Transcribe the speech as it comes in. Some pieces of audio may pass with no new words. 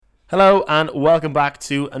Hello and welcome back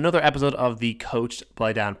to another episode of the Coached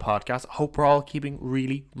by Dan podcast. Hope we're all keeping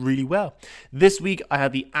really well. This week I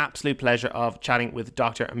had the absolute pleasure of chatting with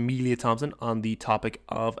Dr. Emilia Thompson on the topic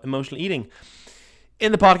of emotional eating.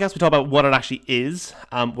 In the podcast we talk about what it actually is,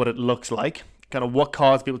 what it looks like, kind of what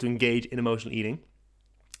causes people to engage in emotional eating,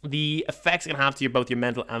 the effects it can have to both your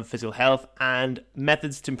mental and physical health, and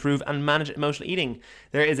methods to improve and manage emotional eating.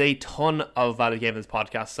 There is a ton of value given in this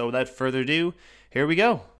podcast, so without further ado, here we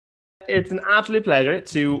go. It's an absolute pleasure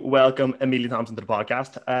to welcome Emilia Thompson to the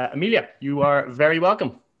podcast. Emilia, you are very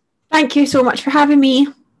welcome. Thank you so much for having me.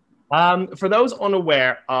 For those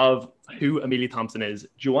unaware of who Emilia Thompson is, do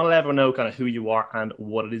you want to let everyone know kind of who you are and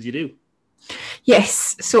what it is you do?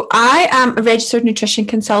 Yes, so I am a registered nutrition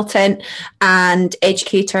consultant and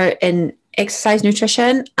educator in exercise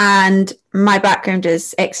nutrition, and my background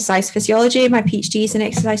is exercise physiology. My PhD is in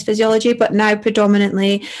exercise physiology, but now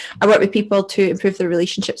predominantly I work with people to improve their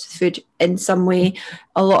relationships with food in some way.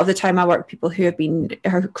 A lot of the time I work with people who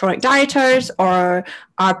are chronic dieters or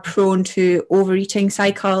are prone to overeating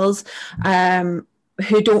cycles,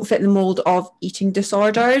 who don't fit the mold of eating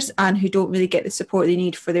disorders and who don't really get the support they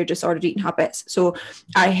need for their disordered eating habits. So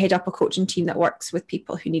I head up a coaching team that works with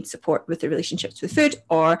people who need support with their relationships with food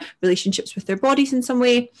or relationships with their bodies in some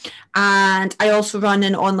way. And I also run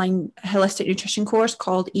an online holistic nutrition course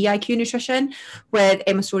called EIQ Nutrition with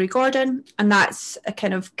Emma Story-Gordon, and that's a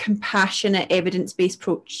kind of compassionate, evidence-based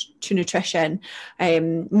approach to nutrition,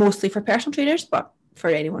 mostly for personal trainers, but for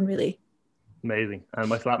anyone really. Amazing. And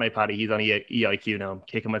my flatmate Paddy, he's on EIQ now. I'm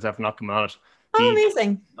kicking myself for not coming on it.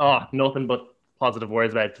 Amazing. Nothing but positive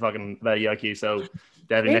words about EIQ. So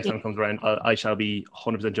definitely next time it comes around, I shall be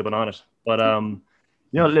 100% jumping on it. But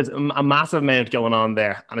there's a massive amount going on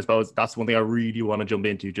there, and I suppose that's one thing I really want to jump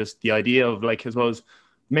into. Just the idea of, like, I suppose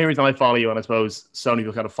the main reason I follow you, and I suppose so many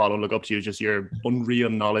people kind of follow and look up to you, is just your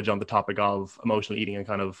unreal knowledge on the topic of emotional eating and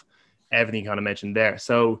kind of everything you kind of mentioned there.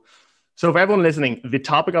 So for everyone listening, the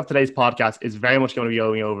topic of today's podcast is very much going to be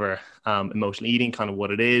going over emotional eating, kind of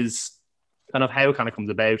what it is, kind of how it kind of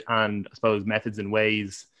comes about, and I suppose methods and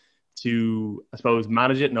ways to, I suppose,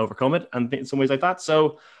 manage it and overcome it, and in some ways like that.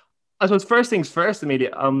 So I suppose first things first,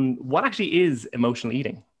 Emilia, what actually is emotional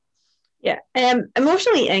eating? Yeah,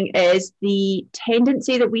 emotional eating is the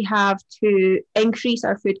tendency that we have to increase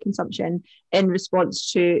our food consumption in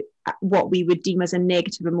response to what we would deem as a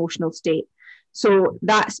negative emotional state. So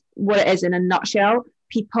that's what it is in a nutshell.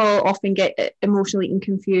 People often get emotional eating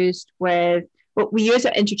confused with, well, we use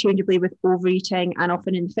it interchangeably with overeating, and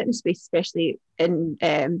often in the fitness space, especially in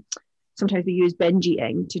sometimes we use binge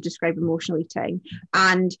eating to describe emotional eating.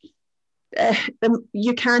 And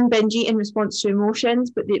you can binge eat in response to emotions,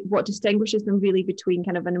 but what distinguishes them really between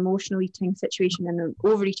kind of an emotional eating situation and an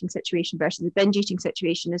overeating situation versus a binge eating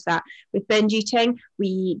situation is that with binge eating,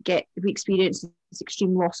 we experience this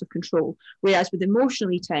extreme loss of control. Whereas with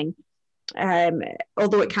emotional eating,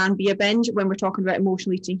 although it can be a binge, when we're talking about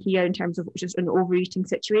emotional eating here in terms of just an overeating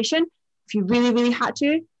situation, if you really had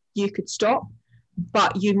to, you could stop,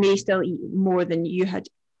 but you may still eat more than you had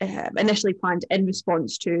initially planned in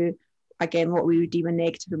response to, again, what we would deem a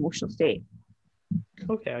negative emotional state.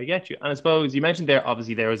 Okay, I get you. And I suppose you mentioned there,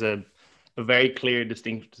 obviously, there was a very clear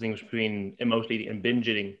distinction between emotional eating and binge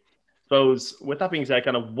eating. I suppose, with that being said,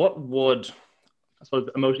 kind of what would, I suppose,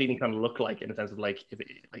 emotional eating kind of look like, in the sense of, like,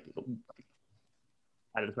 what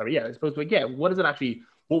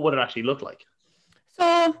would it actually look like?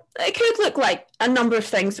 So it could look like a number of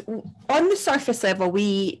things. On the surface level,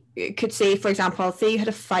 we could say, for example, say you had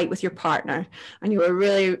a fight with your partner and you were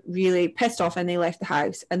really pissed off and they left the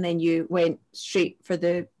house, and then you went straight for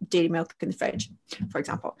the dairy milk in the fridge, for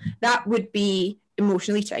example. That would be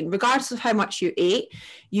emotional eating. Regardless of how much you ate,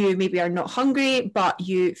 you maybe are not hungry, but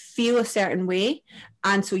you feel a certain way,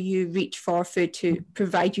 and so you reach for food to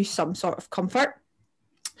provide you some sort of comfort.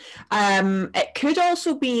 It could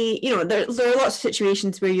also be, there are lots of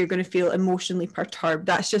situations where you're going to feel emotionally perturbed.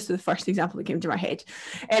 That's just the first example that came to my head.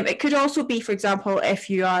 It could also be, for example, if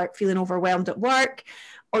you are feeling overwhelmed at work,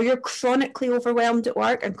 or you're chronically overwhelmed at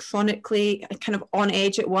work and chronically kind of on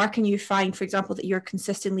edge at work, and you find, for example, that you're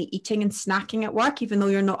consistently eating and snacking at work even though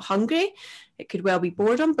you're not hungry. It could well be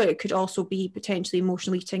boredom, but it could also be potentially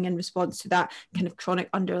emotional eating in response to that kind of chronic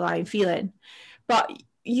underlying feeling. But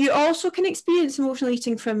you also can experience emotional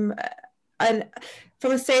eating from a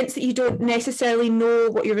sense that you don't necessarily know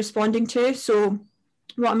what you're responding to. So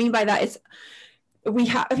what I mean by that is, have you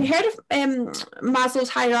heard of Maslow's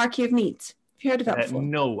hierarchy of needs? Have you heard of that before?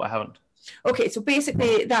 No, I haven't. Okay, so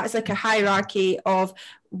basically that's like a hierarchy of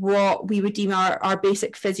what we would deem our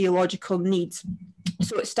basic physiological needs.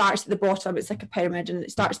 So it starts at the bottom, it's like a pyramid, and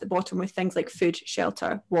it starts at the bottom with things like food,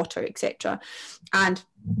 shelter, water, etc. And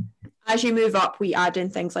as you move up, we add in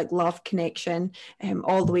things like love, connection,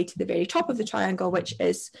 all the way to the very top of the triangle, which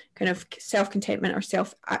is kind of self-contentment or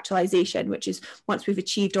self-actualization, which is once we've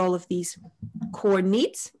achieved all of these core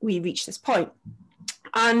needs, we reach this point.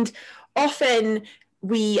 And often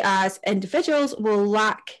we as individuals will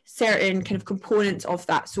lack certain kind of components of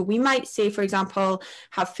that. So we might say, for example,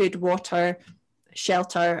 have food, water,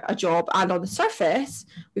 shelter, a job, and on the surface,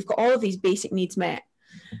 we've got all of these basic needs met.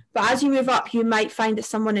 But as you move up, you might find that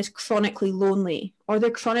someone is chronically lonely or they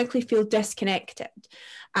chronically feel disconnected.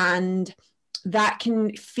 And that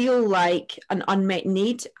can feel like an unmet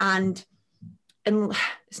need. And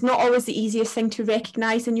it's not always the easiest thing to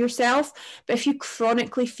recognize in yourself. But if you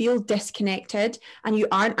chronically feel disconnected and you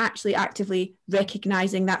aren't actually actively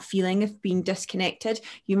recognizing that feeling of being disconnected,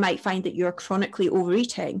 you might find that you're chronically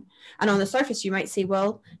overeating. And on the surface, you might say,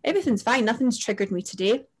 well, everything's fine. Nothing's triggered me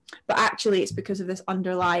today. But actually, it's because of this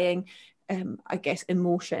underlying, I guess,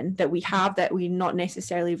 emotion that we have that we're not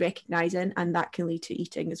necessarily recognizing, and that can lead to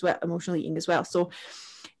eating as well, emotional eating as well. So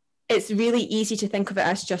it's really easy to think of it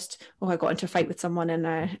as just, oh, I got into a fight with someone and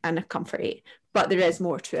a comfort ate. But there is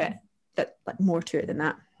more to it, more to it than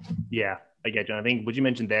that. Yeah, I get you. I think what you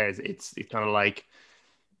mentioned there is it's kind of like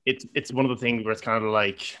it's one of the things where it's kind of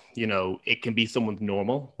like, you know, it can be someone's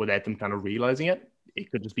normal without them kind of realizing it. It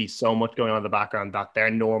could just be so much going on in the background that their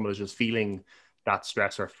normal is just feeling that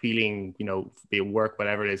stress or feeling, you know, be it work,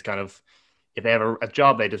 whatever it is, kind of, if they have a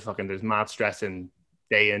job, they just fucking, there's mad stress in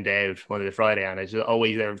day in, day out, Monday to Friday. And it's just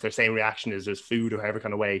always their same reaction is just food or however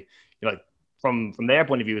kind of way, you know, like from their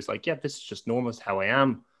point of view, it's like, yeah, this is just normal, it's how I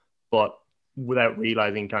am. But without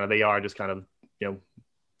realizing kind of, they are just kind of, you know,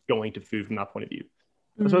 going to food from that point of view.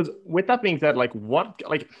 Mm-hmm. So with that being said, like what,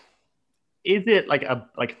 like, is it like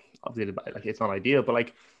obviously like it's not ideal, but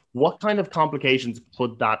like what kind of complications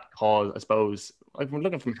could that cause? I suppose, like we're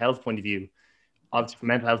looking from a health point of view, obviously from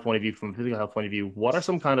mental health point of view, from a physical health point of view, what are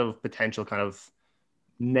some kind of potential kind of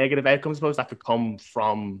negative outcomes, I suppose, that could come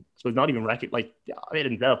from, so it's not even it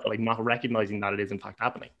itself, but like not recognizing that it is in fact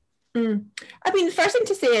happening? I mean, the first thing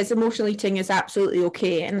to say is emotional eating is absolutely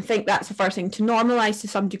okay. And I think that's the first thing to normalize to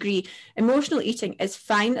some degree. Emotional eating is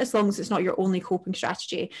fine as long as it's not your only coping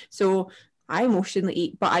strategy. So I emotionally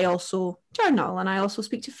eat, but I also journal and I also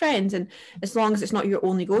speak to friends. And as long as it's not your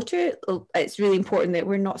only go-to, it's really important that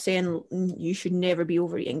we're not saying you should never be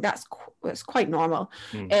overeating. That's quite normal.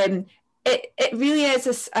 It really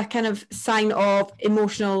is a kind of sign of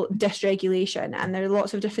emotional dysregulation, and there are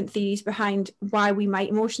lots of different theories behind why we might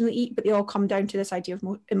emotionally eat, but they all come down to this idea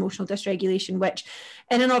of emotional dysregulation, which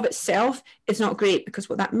in and of itself is not great, because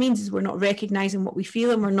what that means is we're not recognizing what we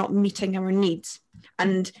feel and we're not meeting our needs.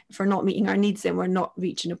 And if we're not meeting our needs, then we're not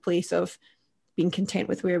reaching a place of being content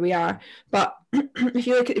with where we are. But if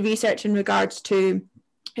you look at the research in regards to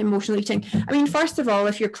emotional eating, I mean, first of all,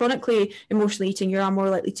 if you're chronically emotionally eating, you are more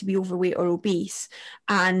likely to be overweight or obese.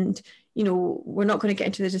 And, you know, we're not going to get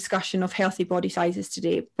into the discussion of healthy body sizes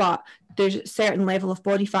today, but there's a certain level of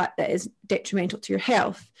body fat that is detrimental to your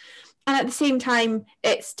health. And at the same time,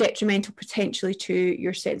 it's detrimental potentially to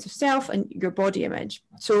your sense of self and your body image.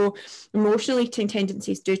 So emotional eating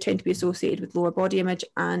tendencies do tend to be associated with lower body image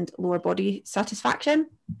and lower body satisfaction.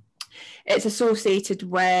 It's associated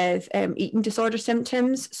with eating disorder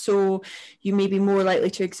symptoms. So you may be more likely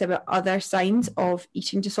to exhibit other signs of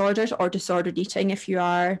eating disorders or disordered eating if you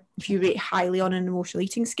rate highly on an emotional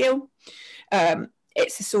eating scale.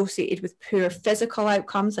 It's associated with poor physical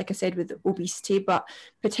outcomes, like I said, with obesity, but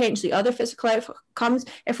potentially other physical outcomes.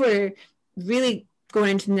 If we're really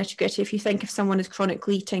going into the nitty-gritty, if you think if someone is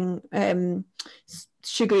chronically eating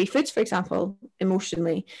sugary foods, for example,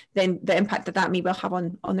 emotionally, then the impact that may well have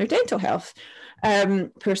on their dental health.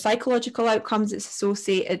 Poor psychological outcomes, it's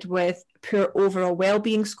associated with poor overall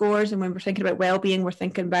well-being scores. And when we're thinking about well-being, we're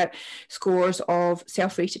thinking about scores of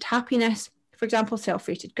self-rated happiness, for example,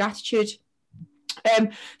 self-rated gratitude.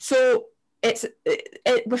 So these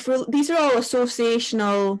are all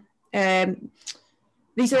associational.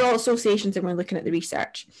 These are all associations that we're looking at the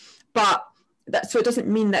research, so it doesn't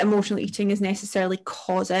mean that emotional eating is necessarily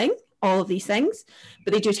causing all of these things,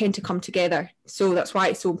 but they do tend to come together. So that's why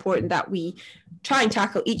it's so important that we try and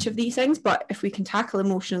tackle each of these things. But if we can tackle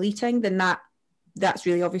emotional eating, then that's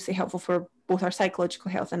really obviously helpful for both our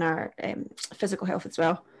psychological health and our physical health as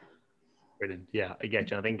well. Brilliant. Yeah, I get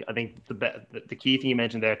you. I think the key thing you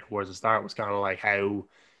mentioned there towards the start was kind of like how,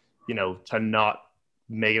 you know, to not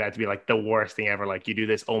make it out to be like the worst thing ever. Like, you do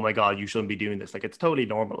this, oh my God, you shouldn't be doing this. Like, it's totally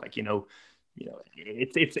normal. Like,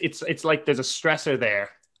 it's like there's a stressor there.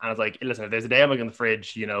 And it's like, listen, if there's a dairy milk in the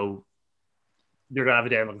fridge, you're gonna have a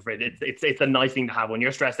dairy milk in the fridge. It's a nice thing to have when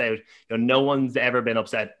you're stressed out. No one's ever been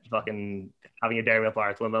upset fucking having a dairy milk bar.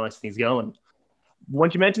 It's one of the nicest things going.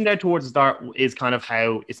 What you mentioned there towards the start is kind of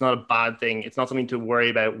how it's not a bad thing. It's not something to worry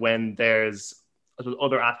about when there's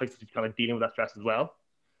other aspects of kind of dealing with that stress as well.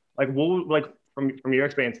 Like, from your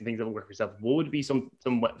experience and things that will work for yourself, what would be some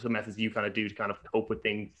methods you kind of do to kind of cope with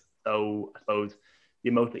things? So I suppose the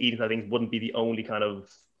emotional eating side of things wouldn't be the only kind of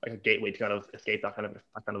like a gateway to kind of escape that kind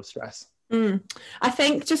of stress. I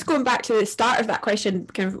think just going back to the start of that question,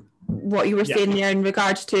 kind of what you were saying there in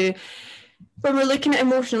regards to when we're looking at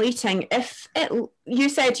emotional eating, you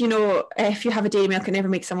said, if you have a dairy milk, it never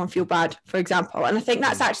makes someone feel bad, for example. And I think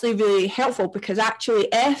that's actually really helpful, because actually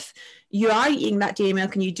if you are eating that dairy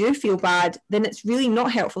milk and you do feel bad, then it's really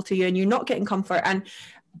not helpful to you and you're not getting comfort. And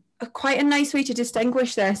quite a nice way to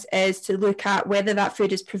distinguish this is to look at whether that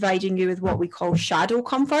food is providing you with what we call shadow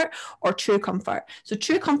comfort or true comfort. So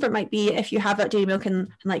true comfort might be if you have that dairy milk and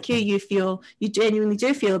like you genuinely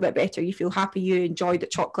do feel a bit better, you feel happy, you enjoy the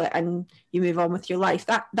chocolate and you move on with your life.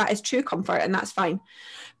 That is true comfort, and that's fine.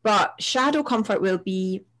 But shadow comfort will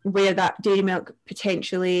be where that dairy milk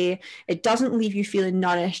potentially, it doesn't leave you feeling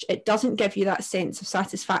nourished, it doesn't give you that sense of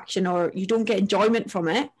satisfaction, or you don't get enjoyment from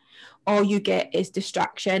it. All you get is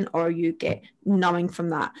distraction, or you get numbing from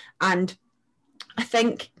that. And I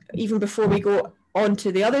think even before we go on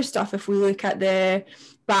to the other stuff, if we look at the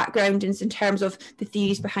background in terms of the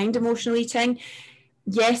theories behind emotional eating,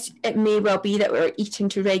 yes, it may well be that we're eating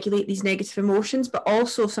to regulate these negative emotions, but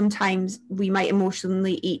also sometimes we might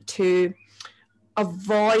emotionally eat to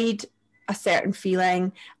avoid a certain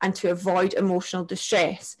feeling and to avoid emotional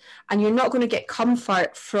distress. And you're not going to get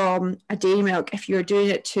comfort from a dairy milk if you're doing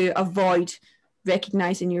it to avoid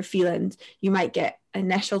recognizing your feelings. You might get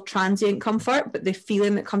initial transient comfort, but the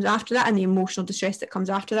feeling that comes after that and the emotional distress that comes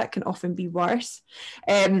after that can often be worse.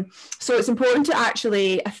 So it's important to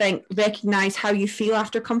actually, I think, recognize how you feel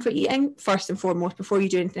after comfort eating first and foremost before you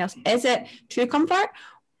do anything else. Is it true comfort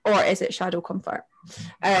or is it shadow comfort?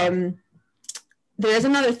 There is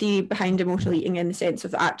another theory behind emotional eating in the sense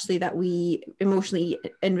of actually that we emotionally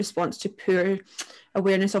eat in response to poor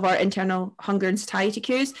awareness of our internal hunger and satiety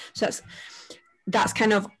cues. So that's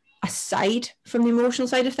kind of aside from the emotional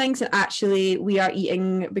side of things, and actually we are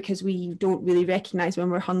eating because we don't really recognize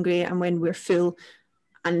when we're hungry and when we're full.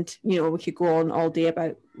 And we could go on all day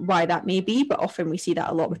about why that may be, but often we see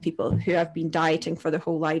that a lot with people who have been dieting for their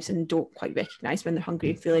whole lives and don't quite recognize when they're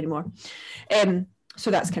hungry and full anymore. So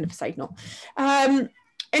that's kind of a side note.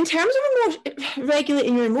 In terms of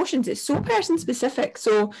regulating your emotions, it's so person specific.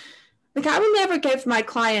 So like I would never give my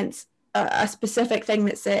clients a specific thing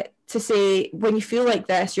that's it to say, when you feel like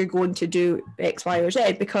this, you're going to do X, Y, or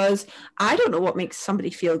Z, because I don't know what makes somebody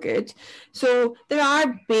feel good. So there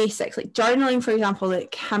are basics like journaling, for example,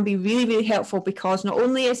 that can be really, really helpful, because not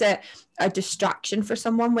only is it a distraction for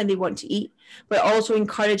someone when they want to eat, but it also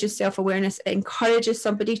encourages self-awareness. It encourages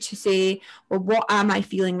somebody to say, well, what am I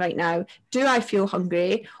feeling right now? Do I feel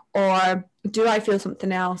hungry, or do I feel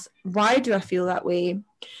something else? Why do I feel that way?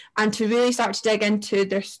 And to really start to dig into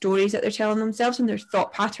their stories that they're telling themselves and their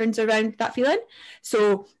thought patterns around that feeling.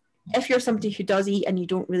 So if you're somebody who does eat and you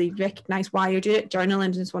don't really recognize why you're doing it,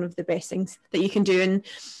 journaling is one of the best things that you can do. And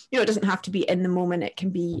it doesn't have to be in the moment, it can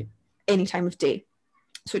be any time of day.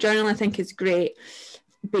 So journaling, I think, is great.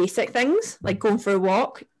 Basic things like going for a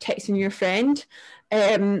walk, texting your friend.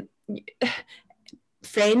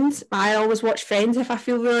 Friends, I always watch Friends if I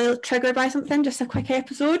feel really triggered by something, just a quick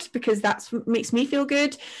episode, because that's what makes me feel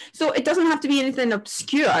good. So it doesn't have to be anything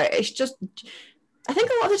obscure. It's just, I think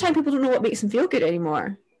a lot of the time people don't know what makes them feel good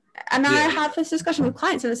anymore. And I have this discussion with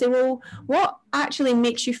clients and I say, well, what actually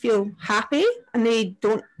makes you feel happy? And they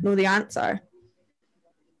don't know the answer.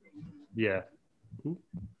 Yeah.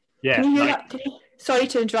 Can you hear that? Sorry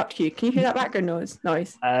to interrupt you. Can you hear that background noise?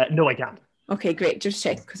 No, I can't. Okay, great. Just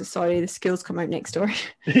check, because sorry, the schools come out next door.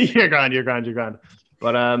 You're grand.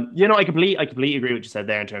 But I completely agree with what you said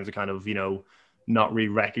there in terms of kind of not really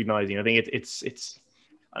recognizing. I think it's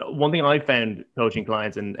one thing I found coaching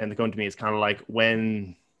clients and they come to me is kind of like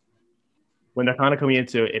when they're kind of coming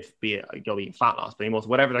into it, be it goal eating, fat loss, but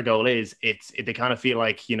whatever their goal is, they kind of feel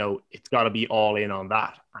like it's got to be all in on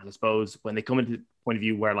that. And I suppose when they come into the point of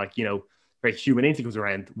view where very human instinct comes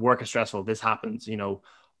around, work is stressful, this happens,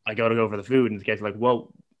 I got to go for the food, and it's case like,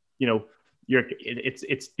 well,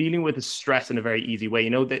 it's dealing with the stress in a very easy way.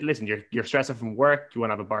 That listen, you're stressing from work, you want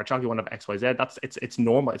to have a bar of chocolate, you want to have XYZ. It's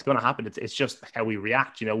normal. It's going to happen. It's just how we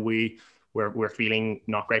react. We we're feeling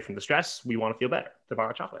not great from the stress. We want to feel better to buy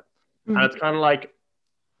our chocolate. And it's kind of like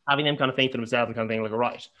having them kind of think to themselves and kind of thinking like, all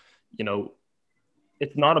right, you know,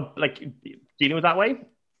 it's not like dealing with that way,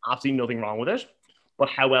 absolutely nothing wrong with it. But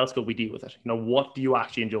how else could we deal with it? You know, what do you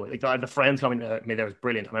actually enjoy? Like the friends coming to me there was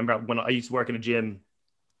brilliant. I remember when I used to work in a gym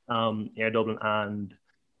near Dublin, and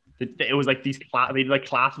it was like these they like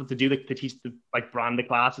classes to do to teach the like branded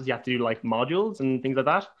classes. You have to do like modules and things like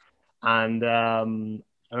that. And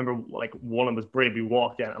I remember like one of them was brilliant. We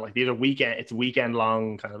walked in and like these are it's weekend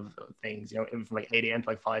long kind of things, you know, from like 8 a.m. to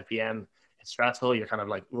like 5 p.m. It's stressful. You're kind of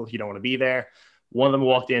like, well, you don't want to be there. One of them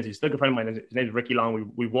walked in, so he's still a friend of mine. His name is Ricky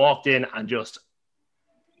Long. We walked in and just,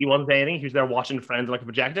 he wasn't saying anything. He was there watching Friends on like a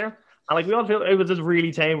projector. And like we all feel it was just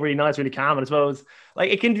really tame, really nice, really calm. And I suppose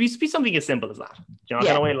like it can be something as simple as that. You know,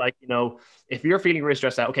 kind of way, like, you know, if you're feeling really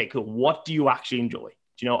stressed out, okay, cool. What do you actually enjoy?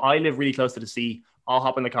 You know, I live really close to the sea. I'll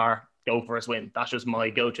hop in the car, go for a swim. That's just my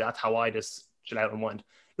go-to. That's how I just chill out and wind.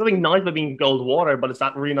 Nothing nice about being cold water, but it's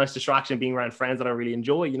that really nice distraction being around friends that I really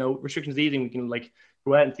enjoy. You know, restrictions easing, we can like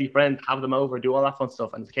go out and see friends, have them over, do all that fun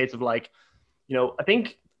stuff. And it's a case of like, you know, I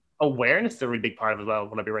think awareness is a really big part of it as well,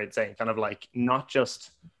 what I'd be right saying. Kind of like not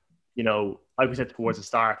just, you know, like we said towards the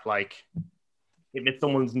start, like if it's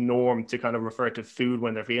someone's norm to kind of refer to food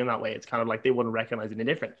when they're feeling that way, it's kind of like they wouldn't recognize it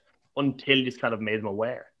different until you just kind of made them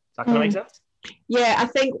aware. Does that kind of make sense? Yeah, I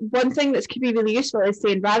think one thing that could be really useful is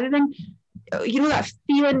saying, rather than, you know, that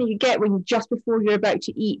feeling you get when just before you're about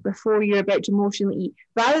to eat, before you're about to emotionally eat,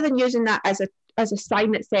 rather than using that as a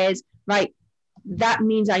sign that says, right, that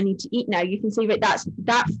means I need to eat now, you can say, right,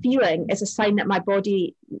 that feeling is a sign that my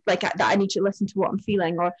body, like that I need to listen to what I'm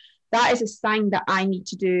feeling, or that is a sign that I need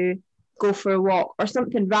to go for a walk or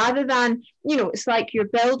something, rather than, you know, it's like you're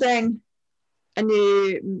building a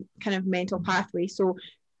new kind of mental pathway. So,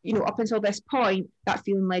 you know, up until this point, that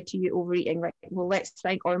feeling led to you overeating, right? Well, let's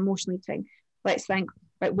think, or emotional eating. Let's think,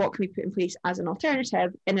 right, what can we put in place as an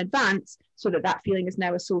alternative in advance so that feeling is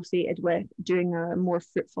now associated with doing a more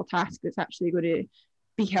fruitful task that's actually going to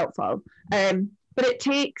be helpful. But it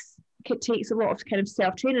takes a lot of kind of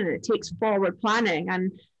self-training, and it takes forward planning.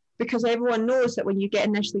 And because everyone knows that when you get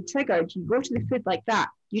initially triggered, you go to the food like that.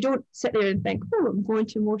 You don't sit there and think, oh, I'm going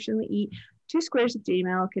to emotionally eat 2 squares of dairy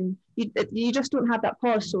milk, and you just don't have that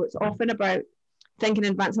pause. So it's often about thinking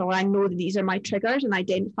in advance, well, I know that these are my triggers, and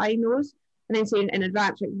identifying those, and then saying in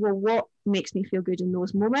advance, like, well, what makes me feel good in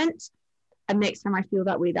those moments? And next time I feel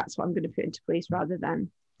that way, that's what I'm going to put into place, rather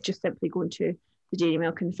than just simply going to the dairy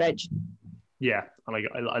milk in the fridge. Yeah, and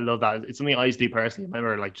I love that. It's something I used to do personally. I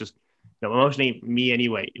remember, like, just, you know, emotionally, me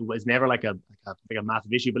anyway, it was never like a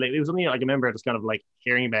massive issue, but it was something like, I remember just kind of like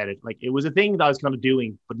hearing about it. Like, it was a thing that I was kind of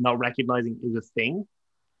doing, but not recognizing it was a thing,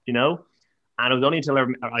 you know? And it was only until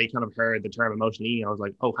I kind of heard the term emotional eating, I was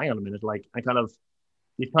like, oh, hang on a minute. Like,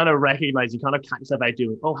 you kind of recognize, you kind of catch yourself out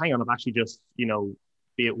doing, oh, hang on, I've actually just, you know,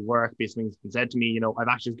 be it work, be it something's been said to me, you know, I've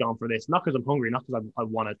actually gone for this, not because I'm hungry, not because I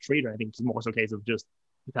want a treat or anything, it's more so a case of just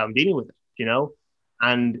how I'm dealing with it, you know?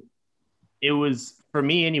 And it was, for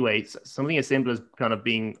me anyway, something as simple as kind of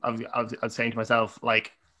being, I was saying to myself,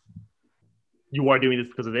 like, you are doing this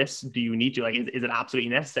because of this. Do you need to? Like, is it absolutely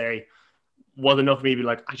necessary? Was enough for me to be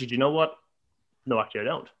like, actually, do you know what? No, actually, I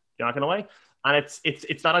don't. You know, that kind of way. And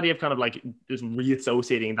it's that idea of kind of like just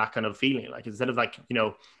reassociating that kind of feeling. Like, instead of like, you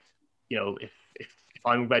know, if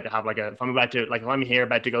I'm about to have like if I'm here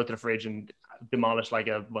about to go to the fridge and demolish like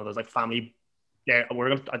one of those like family. Yeah,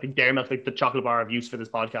 I think dairy milk, like the chocolate bar I've used for this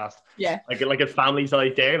podcast. Yeah, like a family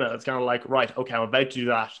size dairy milk. It's kind of like, right, okay, I'm about to do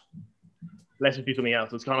that. Let's just do something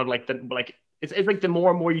else. It's kind of like it's like the more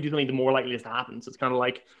and more you do something, the more likely this to happen. So it's kind of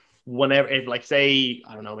like whenever, if like say,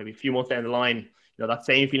 I don't know, maybe a few months down the line, you know, that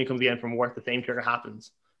same feeling comes again from work, the same trigger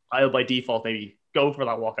happens, I'll by default maybe go for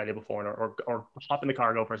that walk I did before, or hop in the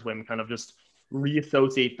car, go for a swim, kind of just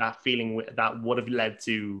reassociate that feeling that would have led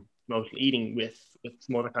to emotional eating with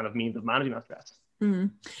some other kind of means of managing that stress.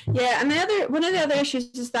 Yeah, and one of the other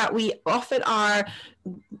issues is that we're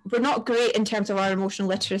not great in terms of our emotional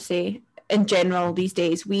literacy in general these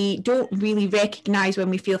days. We don't really recognize when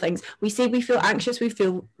we feel things. We say we feel anxious, we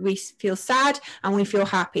feel sad, and we feel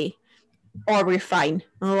happy, or we're fine.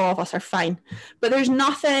 A lot of us are fine, but there's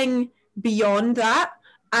nothing beyond that.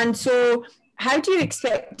 And so how do you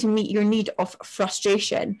expect to meet your need of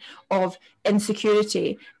frustration, of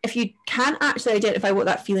insecurity, if you can't actually identify what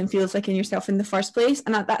that feeling feels like in yourself in the first place?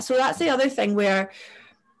 And so that's the other thing where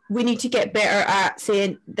we need to get better at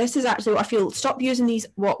saying, this is actually what I feel. Stop using these,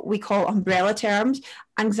 what we call umbrella terms.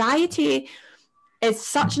 Anxiety is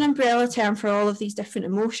such an umbrella term for all of these different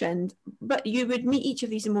emotions, but you would meet each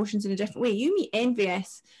of these emotions in a different way. You meet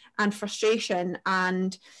envious and frustration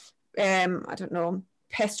and, I don't know,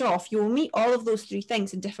 pissed off, you will meet all of those three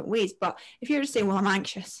things in different ways. But if you're just saying, well, I'm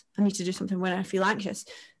anxious, I need to do something when I feel anxious,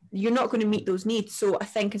 you're not going to meet those needs. So I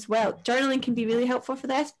think as well, journaling can be really helpful for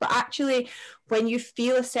this. But actually, when you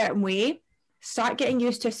feel a certain way, start getting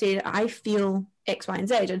used to saying, I feel X, Y, and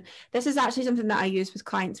Z. And this is actually something that I use with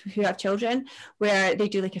clients who have children, where they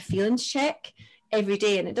do like a feelings check every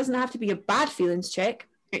day. And it doesn't have to be a bad feelings check.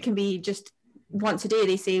 It can be just once a day,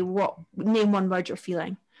 they say, name one word you're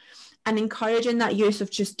feeling. And encouraging that use of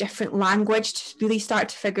just different language to really start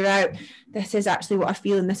to figure out, this is actually what I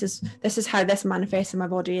feel, and this is how this manifests in my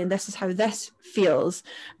body, and this is how this feels.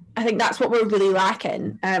 I think that's what we're really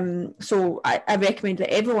lacking. So I recommend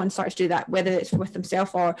that everyone starts to do that, whether it's with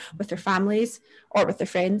themselves or with their families or with their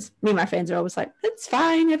friends. Me and my friends are always like, it's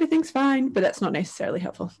fine, everything's fine, but that's not necessarily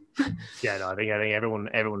helpful. Yeah, no, I think everyone.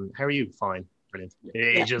 How are you? Fine, brilliant.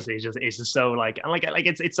 It's just so like, and like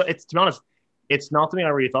it's to be honest, it's not something I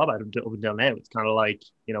really thought about up until now. It's kind of like,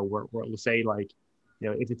 you know, we'll say like, you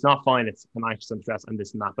know, if it's not fine, it's I'm anxious, I'm stressed, and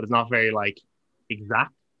this and that, but it's not very like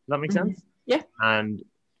exact. Does that make sense? Yeah. And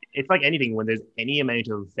it's like anything, when there's any amount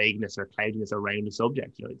of vagueness or cloudiness around the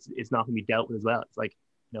subject, you know, it's not going to be dealt with as well. It's like,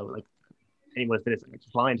 you know, like anyone that's like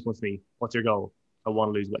a client wants me, what's your goal? I want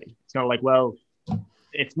to lose weight. It's kind of like, well,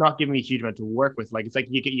 it's not giving me a huge amount to work with. Like, it's like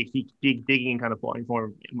you keep digging and kind of find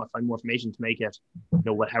more information to make it, you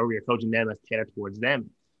know, however you're coaching them, that's tailored towards them.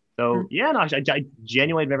 So yeah, no, I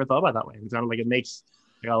genuinely never thought about it that way. It's kind of like, it makes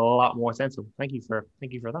like a lot more sense. So thank you for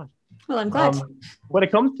that. Well, I'm glad. When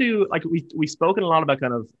it comes to like, we've spoken a lot about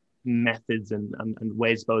kind of methods and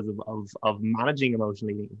ways, I suppose, of managing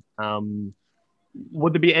emotional eating.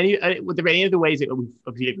 Would there be any of the ways that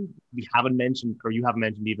we haven't mentioned, or you haven't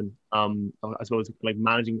mentioned even, I suppose, like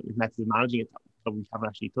managing methods of managing it that we haven't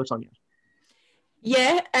actually touched on yet?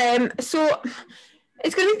 Yeah. So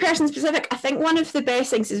it's going to be person specific. I think one of the best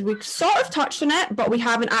things is we've sort of touched on it, but we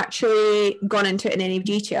haven't actually gone into it in any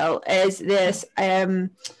detail, is this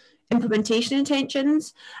implementation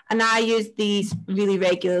intentions. And I use these really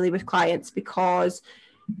regularly with clients because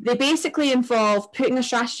they basically involve putting a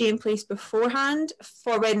strategy in place beforehand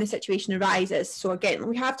for when the situation arises. So again,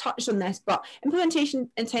 we have touched on this, but implementation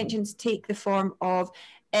intentions take the form of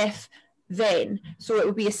if, then. So it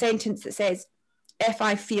would be a sentence that says, if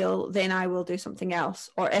I feel, then I will do something else.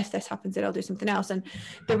 Or if this happens, then I'll do something else. And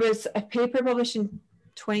there was a paper published in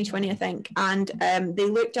 2020, I think, and they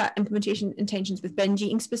looked at implementation intentions with binge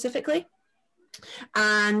eating specifically.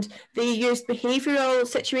 And they used behavioral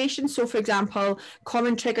situations. So, for example,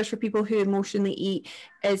 common triggers for people who emotionally eat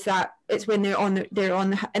is that it's when they're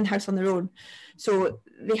in-house on their own. So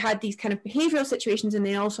they had these kind of behavioral situations, and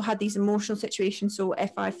they also had these emotional situations. So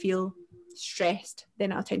if I feel stressed,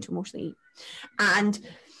 then I'll tend to emotionally eat. And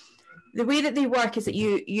the way that they work is that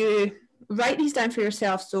you write these down for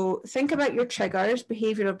yourself. So think about your triggers,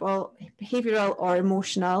 behavioral or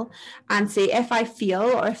emotional, and say, if I feel,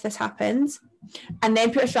 or if this happens, and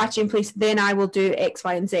then put a strategy in place, then I will do X,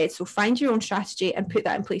 Y, and Z. So find your own strategy and put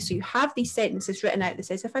that in place. So you have these sentences written out that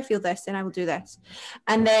says, if I feel this, then I will do this.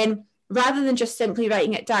 And then rather than just simply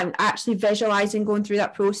writing it down, actually visualizing going through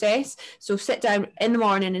that process. So sit down in the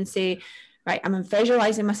morning and say, right, I'm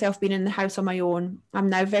visualizing myself being in the house on my own. I'm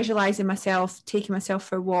now visualizing myself taking myself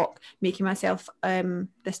for a walk, making myself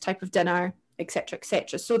this type of dinner, etc.,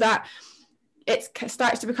 etc. So that it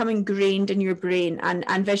starts to become ingrained in your brain,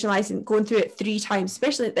 and visualizing, going through it 3 times,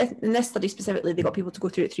 especially in this study specifically, they got people to go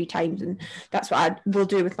through it 3 times. And that's what I will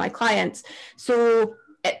do with my clients. So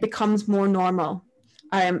it becomes more normal.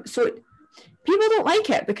 So people don't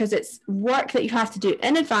like it because it's work that you have to do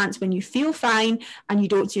in advance when you feel fine and you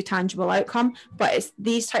don't see a tangible outcome. But it's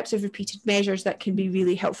these types of repeated measures that can be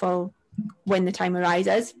really helpful when the time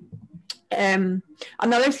arises.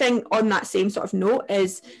 Another thing on that same sort of note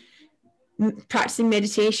is practicing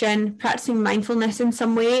meditation, practicing mindfulness in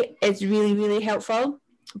some way is really, really helpful,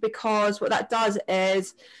 because what that does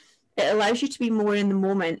is it allows you to be more in the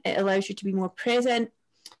moment. It allows you to be more present,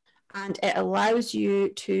 and it allows you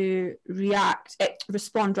to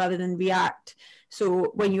respond rather than react.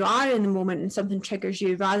 So when you are in the moment and something triggers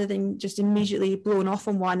you, rather than just immediately blowing off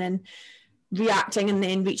on one and reacting and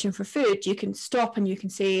then reaching for food, you can stop and you can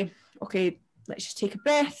say, okay, let's just take a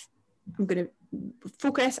breath. I'm going to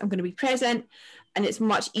focus, I'm going to be present. And it's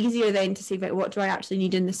much easier then to say, right, what do I actually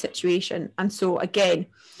need in this situation? And so again,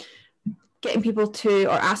 getting people to,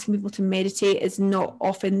 or asking people to meditate is not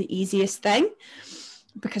often the easiest thing,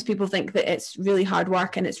 because people think that it's really hard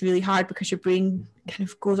work, and it's really hard because your brain kind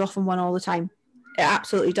of goes off on one all the time. It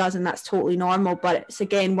absolutely does, and that's totally normal. But it's,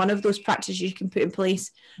 again, one of those practices you can put in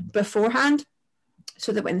place beforehand,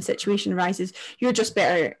 so that when the situation arises, you're just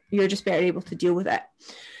better able to deal with it.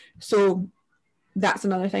 So that's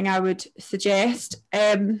another thing I would suggest.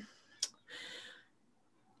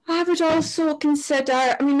 I would also consider,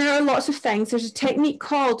 I mean, there are lots of things. There's a technique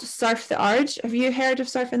called surf the urge. Have you heard of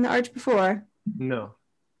surfing the urge before? No.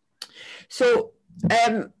 So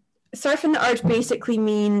surfing the urge basically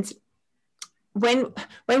means when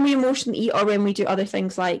we emotionally eat, or when we do other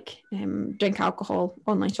things like drink alcohol,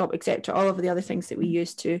 online shop, etc., all of the other things that we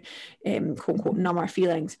use to quote unquote numb our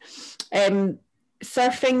feelings.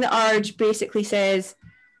 Surfing the urge basically says,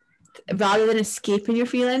 rather than escaping your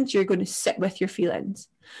feelings, you're going to sit with your feelings.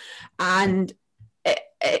 And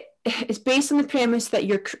it's based on the premise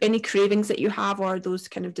that any cravings that you have, or those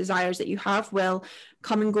kind of desires that you have, will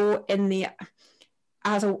come and go in the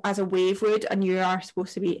as a wave would, and you are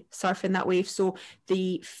supposed to be surfing that wave. So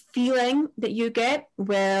the feeling that you get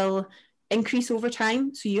will increase over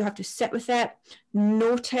time. So you have to sit with it,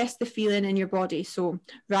 notice the feeling in your body. So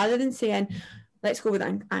rather than saying, let's go with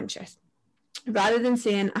anxious, rather than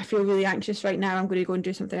saying, I feel really anxious right now, I'm going to go and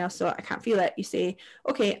do something else so I can't feel it, you say,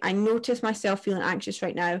 okay, I notice myself feeling anxious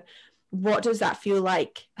right now. What does that feel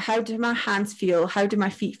like? How do my hands feel? How do my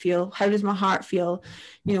feet feel? How does my heart feel?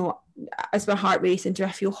 You know, is my heart racing? Do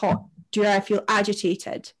I feel hot? Do I feel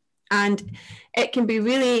agitated? And it can be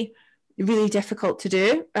really, really difficult to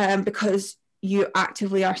do because you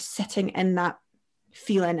actively are sitting in that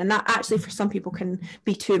feeling, and that actually for some people can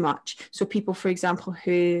be too much. So people, for example,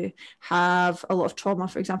 who have a lot of trauma,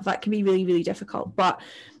 for example, that can be really, really difficult. But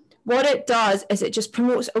what it does is it just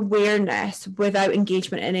promotes awareness without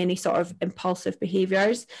engagement in any sort of impulsive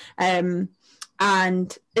behaviors, and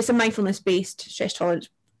it's a mindfulness-based stress tolerance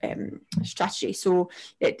strategy. So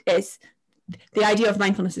it is, the idea of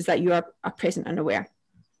mindfulness is that you are present and aware,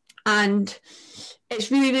 and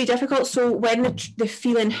it's really, really difficult. So when the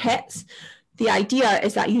feeling hits, the idea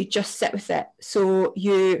is that you just sit with it. So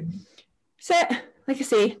you sit, like I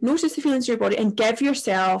say, notice the feelings in your body and give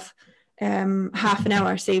yourself half an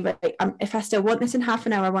hour. Say, right, if I still want this in half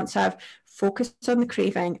an hour, once I've focused on the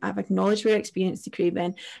craving, I've acknowledged where I experienced the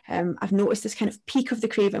craving, I've noticed this kind of peak of the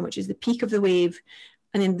craving, which is the peak of the wave,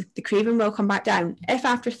 and then the craving will come back down. If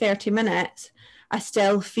after 30 minutes I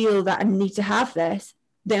still feel that I need to have this,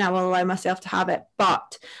 then I will allow myself to have it.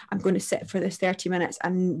 But I'm going to sit for this 30 minutes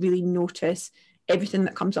and really notice everything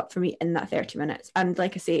that comes up for me in that 30 minutes. And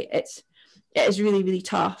like I say, it is really, really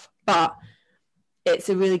tough, but it's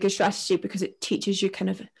a really good strategy because it teaches you,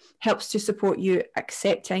 kind of helps to support you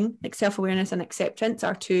accepting. Like self-awareness and acceptance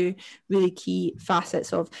are two really key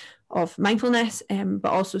facets of mindfulness,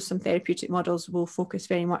 but also some therapeutic models will focus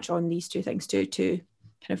very much on these two things too, to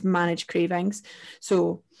kind of manage cravings.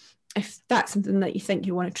 So if that's something that you think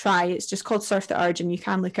you want to try, it's just called Surf the Urge, and you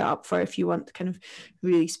can look it up for if you want kind of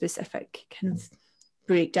really specific kind of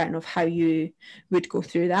breakdown of how you would go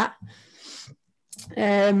through that.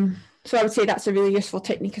 So I would say that's a really useful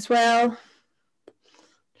technique as well. I'm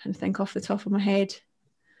trying to think off the top of my head.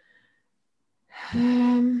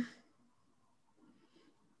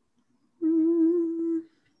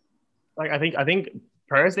 Like I think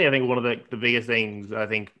personally, I think one of the biggest things, I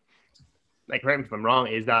think, like correct me if I'm wrong,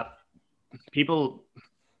 is that people,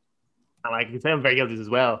 and I can say I'm very guilty as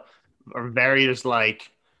well, are very just like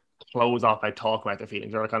close off by talking about their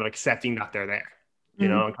feelings, or kind of accepting that they're there, you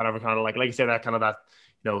know, and kind of like you said, that kind of that,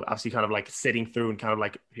 you know, obviously kind of like sitting through and kind of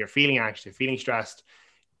like, if you're feeling anxious, you're feeling stressed,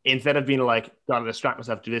 instead of being like, gotta distract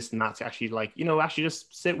myself, do this and that, to actually like, you know, actually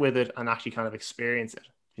just sit with it and actually kind of experience it,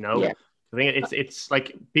 you know. Yeah. I think it's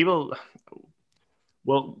like people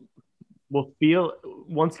will feel,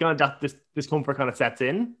 once kind of that this discomfort kind of sets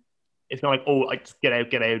in, it's kind of like, oh, I just get out,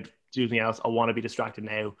 do something else. I want to be distracted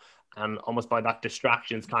now. And almost by that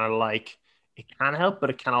distraction, it's kind of like, it can help, but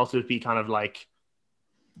it can also be kind of like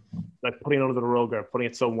putting it under the rug or putting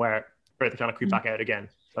it somewhere for it to kind of creep back out again.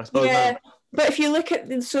 So I suppose. Yeah, but if you look at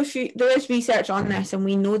there is research on this, and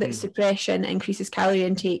we know that suppression increases calorie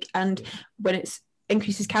intake, and when it's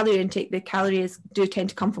increases calorie intake, the calories do tend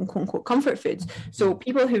to come from quote unquote comfort foods. So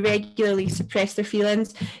people who regularly suppress their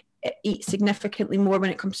feelings eat significantly more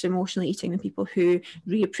when it comes to emotional eating than people who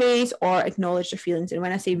reappraise or acknowledge their feelings. And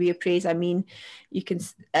when I say reappraise, I mean,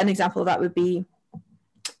 an example of that would be,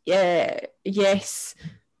 yes,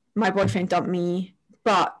 my boyfriend dumped me,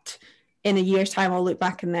 but in a year's time I'll look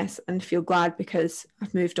back on this and feel glad because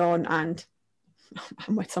I've moved on and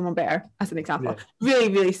I'm with someone better, as an example. Really,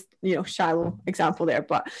 really, you know, shallow example there,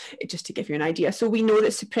 but just to give you an idea. So we know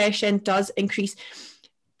that suppression does increase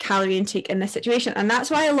calorie intake in this situation, and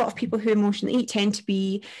that's why a lot of people who emotionally eat tend to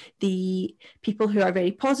be the people who are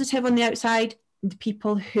very positive on the outside, the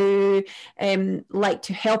people who like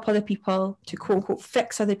to help other people, to quote unquote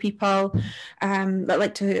fix other people, that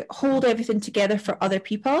like to hold everything together for other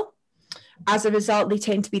people. as a result, they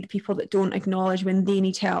tend to be the people that don't acknowledge when they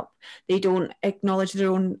need help. They don't acknowledge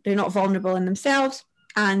they're not vulnerable in themselves,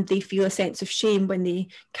 and they feel a sense of shame when they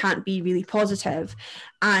can't be really positive.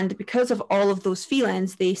 And because of all of those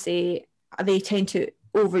feelings, they tend to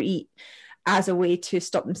overeat as a way to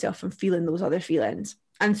stop themselves from feeling those other feelings.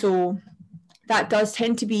 And so that does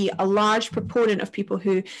tend to be a large proponent of people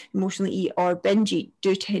who emotionally eat or binge eat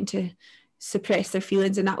do tend to suppress their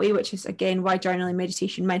feelings in that way, which is again why journaling,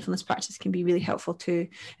 meditation, mindfulness practice can be really helpful to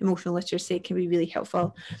emotional literacy. It can be really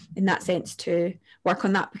helpful in that sense to work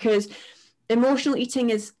on that, because emotional eating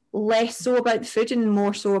is less so about the food and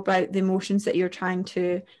more so about the emotions that you're trying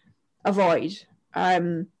to avoid.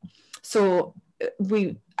 So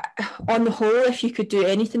we, on the whole, if you could do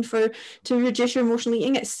anything to reduce your emotional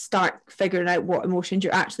eating, it's start figuring out what emotions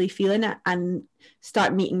you're actually feeling and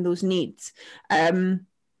start meeting those needs.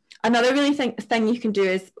 Another really thing you can do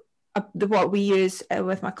is what we use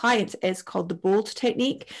with my clients is called the BOLD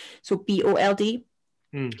technique. So BOLD.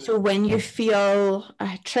 So when you feel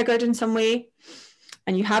triggered in some way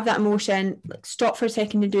and you have that emotion, like stop for a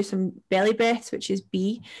second and do some belly breaths, which is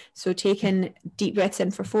B. So taking deep breaths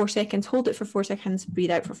in for 4 seconds, hold it for 4 seconds,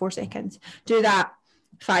 breathe out for 4 seconds. Do that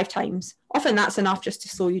 5 times. Often that's enough just to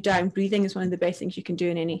slow you down. Breathing is one of the best things you can do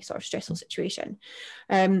in any sort of stressful situation.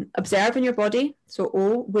 Observe in your body. So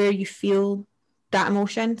where you feel that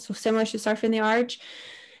emotion. So similar to surfing the urge.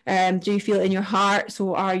 Do you feel it in your heart?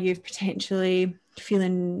 So are you potentially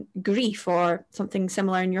feeling grief or something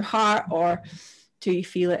similar in your heart, or do you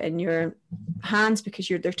feel it in your hands because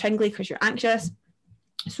they're tingly because you're anxious?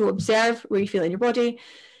 So observe where you feel it in your body.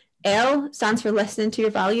 L stands for listening to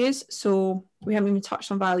your values. So we haven't even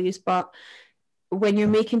touched on values, but when you're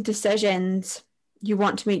making decisions, you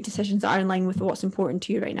want to make decisions that are in line with what's important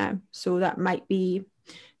to you right now. So that might be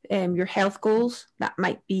your health goals. That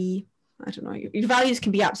might be, I don't know, your values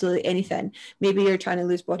can be absolutely anything. Maybe you're trying to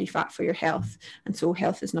lose body fat for your health, and so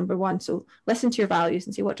health is number one. So listen to your values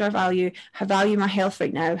and say, what do I value? I value my health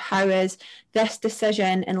right now. How is this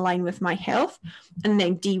decision in line with my health? And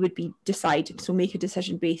then D would be decide. So make a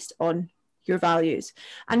decision based on your values.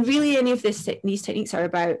 And really any of these techniques are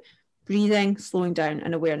about breathing, slowing down,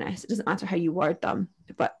 and awareness. It doesn't matter how you word them,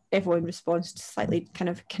 but everyone responds to slightly, kind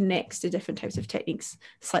of connects to different types of techniques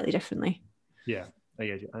slightly differently. Yeah.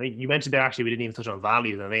 I think you mentioned there, actually, we didn't even touch on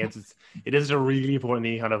values. I think it is a really important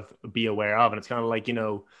thing to kind of be aware of. And it's kind of like,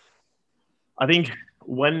 I think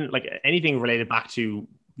when like anything related back to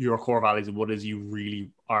your core values and what is you really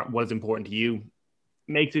are, what is important to you,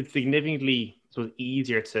 makes it significantly sort of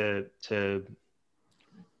easier to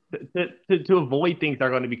avoid things that are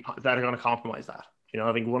going to compromise that.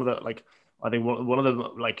 I think one of the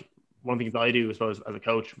things I do, I suppose, as a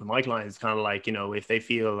coach with my clients is kind of like, if they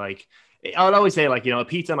feel like, I'll always say, like, a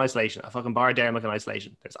pizza in isolation, a fucking bar of dairy milk in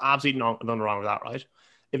isolation. There's absolutely nothing wrong with that, right?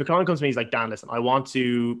 If a client comes to me, he's like, Dan, listen, I want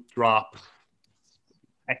to drop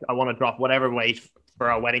whatever weight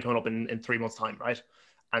for our wedding coming up in 3 months' time, right?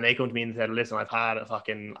 And they come to me and said, listen, I've had I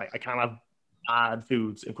can't have bad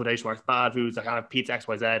foods, in quotation marks, bad foods. I can't have pizza X,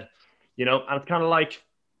 Y, Z, and it's kind of like,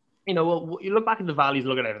 well, you look back at the values,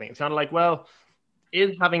 look at everything. It's kind of like, well,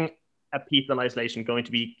 is having a pizza in isolation going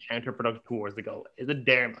to be counterproductive towards the goal? Is it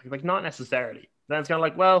dairy milk? Like, not necessarily. Then it's kind of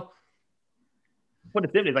like, well, put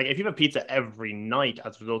it simply, like, if you have a pizza every night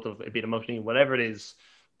as a result of it being emotionally, whatever it is,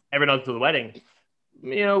 every night to the wedding,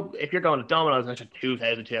 if you're going to Domino's and it's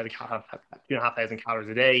 2,500 calories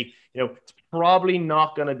a day, it's probably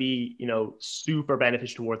not going to be, super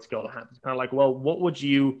beneficial towards the goal. It's kind of like, well, what would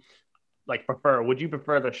you like prefer? Would you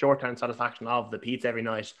prefer the short-term satisfaction of the pizza every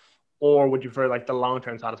night? Or would you prefer like the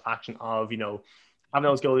long-term satisfaction of, having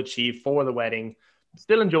those goals achieved for the wedding,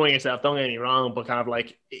 still enjoying yourself, don't get me wrong, but kind of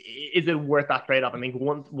like, is it worth that trade-off? I think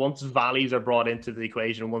once values are brought into the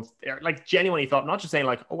equation, once they're like genuinely thought, not just saying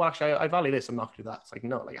like, oh, actually, I value this, I'm not going to do that. It's like,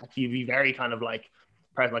 no, like actually be very kind of like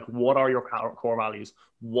present, like, what are your core values?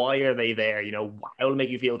 Why are they there? How will it make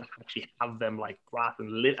you feel to actually have them like grasp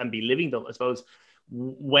and be living them? I suppose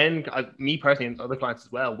when me personally and other clients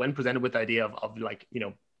as well, when presented with the idea of like,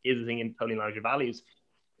 is the thing in totally line with your values,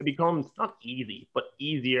 it becomes not easy, but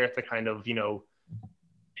easier to kind of,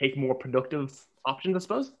 take more productive options, I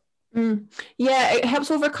suppose. Yeah, it helps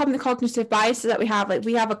overcome the cognitive biases that we have. Like,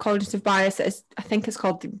 we have a cognitive bias that is, I think it's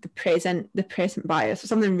called the present bias, or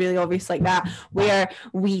something really obvious like that, where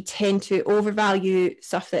we tend to overvalue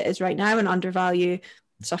stuff that is right now and undervalue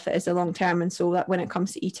stuff that is the long term. And so that when it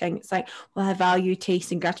comes to eating, it's like, well, I value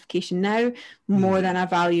taste and gratification now more than I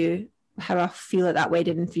value how I feel at that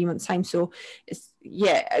wedding in 3 months' time. So it's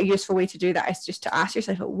a useful way to do that is just to ask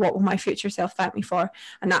yourself, what will my future self thank me for?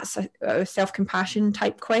 And that's a self-compassion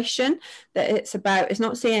type question that it's about. It's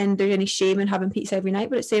not saying there's any shame in having pizza every night,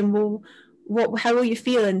 but it's saying, well, how will you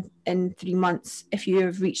feel in 3 months if you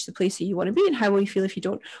have reached the place that you want to be, and how will you feel if you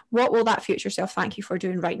don't? What will that future self thank you for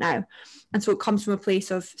doing right now? And so it comes from a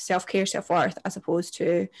place of self-care, self-worth, as opposed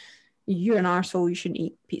to you're an arsehole, you shouldn't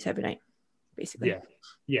eat pizza every night, basically.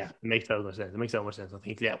 Yeah, it makes so much sense.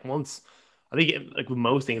 I think, like with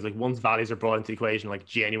most things, like once values are brought into the equation, like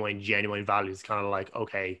genuine values, kind of like,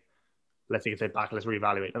 okay, let's take a step back, let's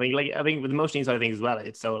reevaluate. I think with the most side of things as well,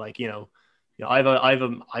 it's so like, I have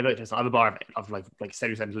a bar of like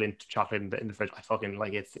 70% Lindt chocolate in the fridge. I fucking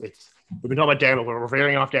like it's we've been talking about dairy milk, we're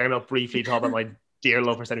veering off dairy milk briefly, talk about my dear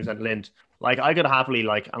love for 70% Lindt. Like I could happily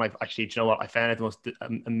like, and I've actually, do you know what, I found it the most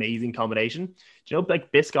amazing combination. Do you know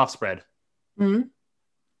like Biscoff spread? Mm-hmm.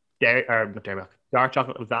 Not dairy milk, dark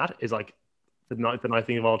chocolate with that is like the nice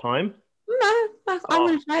thing of all time. No, I'm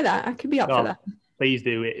gonna try that. I could be up for that. Please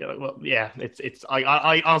do it. Well, yeah, it's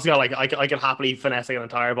I honestly like I could happily finesse an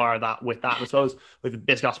entire bar of that with that. I suppose with the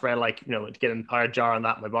Biscoff spread, like, to get an entire jar on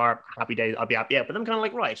that in my bar, happy days, I'll be happy. Yeah, but I'm kind of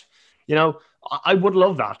like, right, I would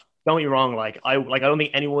love that. Don't get me wrong, like I don't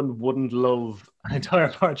think anyone wouldn't love an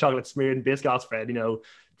entire bar of chocolate smeared in Biscoff spread.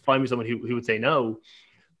 Find me someone who would say no.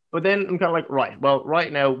 But then I'm kind of like, right, well,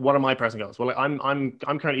 right now, what are my personal goals? Well, like, I'm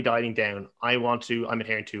currently dieting down. I'm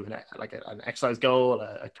adhering to an exercise goal,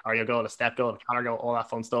 a cardio goal, a step goal, a calorie goal, all that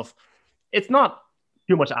fun stuff. It's not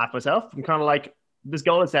too much to ask myself. I'm kind of like, this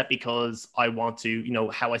goal is set because I want to,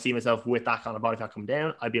 how I see myself with that kind of body fat coming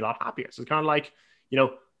down, I'd be a lot happier. So it's kind of like,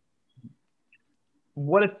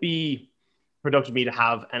 would it be productive for me to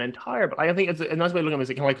have an entire, but I think it's a nice way of looking at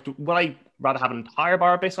it. Kind of like, would I rather have an entire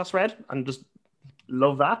bar of Biscoff spread and just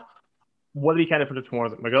love that? What do we kind of put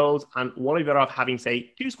towards my goals? And what are we better off having,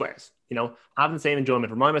 say, 2 squares? Having the same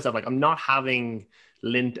enjoyment. Remind myself, like, I'm not having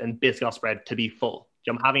Lindt and Biscoff spread to be full.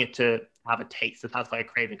 I'm having it to have a taste, to satisfy a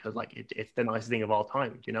craving, because like it's the nicest thing of all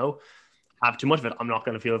time. Have too much of it, I'm not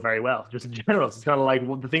going to feel very well. Just in general, it's kind of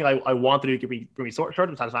like the thing I want to do bring me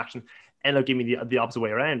short-term satisfaction, end up giving me the opposite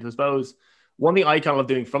way around. I suppose one thing I kind of love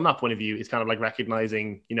doing from that point of view is kind of like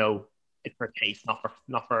recognizing, it's for taste,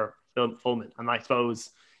 not for fulfillment. And I suppose,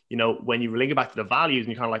 when you link it back to the values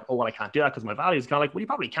and you're kind of like, oh, well, I can't do that because my values, kind of like, well, you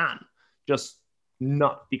probably can, just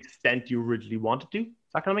not the extent you originally wanted to. Does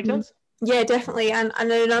that kind of make sense? Yeah, definitely. And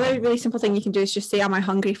another really simple thing you can do is just say, am I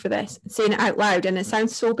hungry for this? Saying it out loud. And it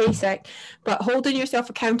sounds so basic, but holding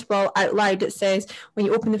yourself accountable out loud, it says, when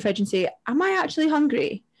you open the fridge and say, am I actually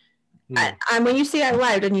hungry? And when you say it out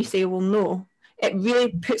loud and you say, well, no, it really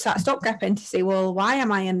puts that stopgap in to say, well, why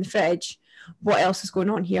am I in the fridge? What else is going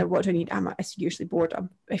on here? What do I need? It's usually boredom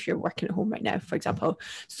if you're working at home right now, for example.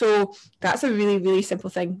 So that's a really, really simple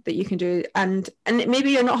thing that you can do. And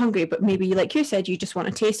maybe you're not hungry, but maybe, like you said, you just want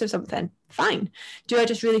a taste of something. Fine. Do I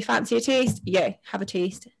just really fancy a taste? Yeah, have a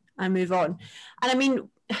taste and move on. And I mean,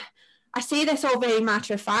 I say this all very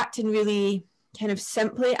matter of fact and really kind of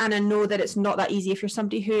simply, and I know that it's not that easy. If you're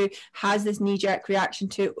somebody who has this knee-jerk reaction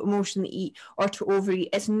to emotionally eat or to overeat,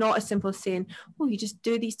 it's not as simple as saying, oh, you just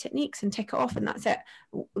do these techniques and tick it off and that's it.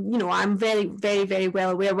 I'm very, very, very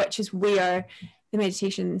well aware, which is where the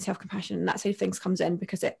meditation and self-compassion and that side of things comes in,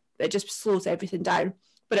 because it just slows everything down.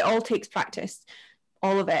 But it all takes practice,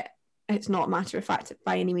 all of it. It's not a matter of fact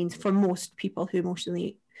by any means for most people who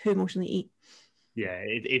emotionally eat. Yeah,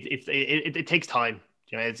 it takes time.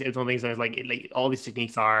 It's one of the things that's like all these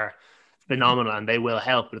techniques are phenomenal and they will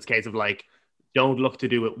help, but it's a case of like, don't look to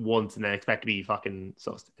do it once and then expect to be fucking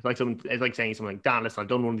sussed. It's like saying something like, Dan, listen, I've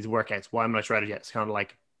done one of these workouts. Why am I not shredded yet? It's kind of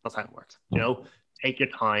like, that's how it works. Take your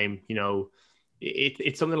time.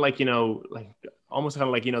 It's something like, like almost kind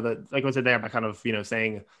of like, like I said there, by kind of,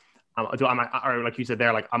 saying, or like you said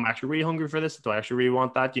there, like, I'm actually really hungry for this. Do I actually really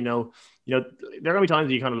want that? There are gonna be times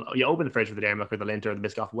that you open the fridge for the dairy milk or the Lindt or the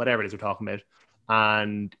Biscoff, whatever it is we're talking about,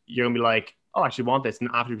 and you're gonna be like, oh, I actually want this, and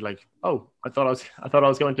after you're like, oh, I thought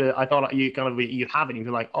you kind of, you have it, and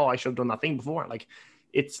you're like, oh, I should have done that thing before. Like,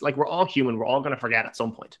 it's like, we're all human, we're all gonna forget at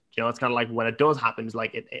some point. It's kind of like, when it does happen, it's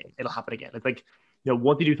like it'll happen again. It's like,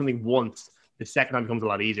 once you do something once, the second time becomes a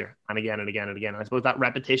lot easier, and again and again and again. And I suppose that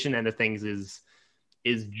repetition end of things is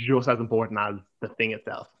just as important as the thing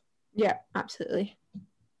itself. Yeah, absolutely.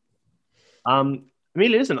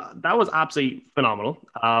 Emilia, listen, that was absolutely phenomenal.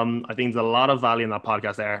 I think there's a lot of value in that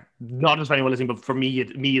podcast there, not just for anyone listening, but for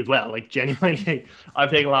me as well. Like, genuinely, I've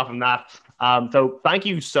taken a lot from that. So thank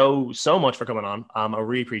you so much for coming on. I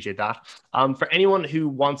really appreciate that. For anyone who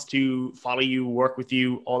wants to follow you, work with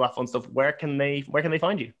you, all that fun stuff, where can they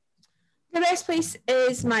find you? The best place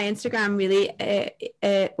is my Instagram, really,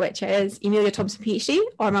 which is Emilia Thompson PhD,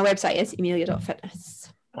 or my website is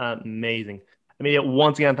emilia.fitness. Amazing. Emilia,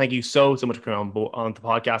 once again, thank you so much for coming on the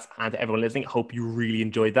podcast, and to everyone listening. Hope you really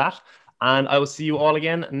enjoyed that. And I will see you all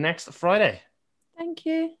again next Friday. Thank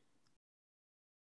you.